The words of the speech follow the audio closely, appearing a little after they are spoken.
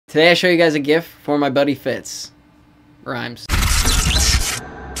Today I show you guys a gift for my buddy Fitz. Rhymes.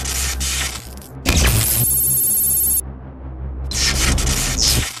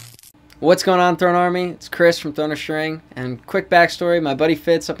 What's going on, Throne Army? It's Chris from Throne of String. And quick backstory, my buddy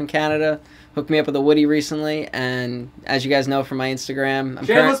Fitz up in Canada hooked me up with a Woody recently, and as you guys know from my Instagram, I'm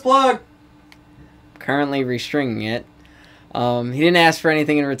shameless plug! Currently restringing it. He didn't ask for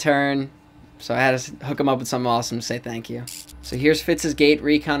anything in return, so I had to hook him up with something awesome to say thank you. So here's Fitz's Gait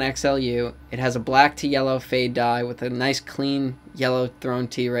Recon XLU. It has a black to yellow fade dye with a nice clean yellow throne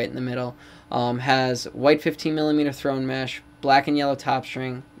tee right in the middle. Has white 15mm throne mesh, black and yellow top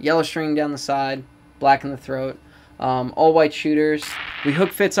string, yellow string down the side, black in the throat. All white shooters. We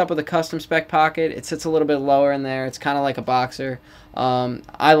hooked Fitz up with a custom spec pocket. It sits a little bit lower in there. It's kind of like a boxer.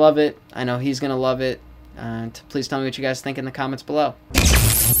 I love it. I know he's going to love it. Please tell me what you guys think in the comments below.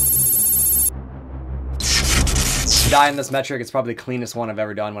 Die in this metric, it's probably the cleanest one I've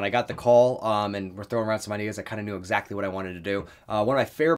ever done. When I got the call and we're throwing around some ideas, I kind of knew exactly what I wanted to do. One of my favorite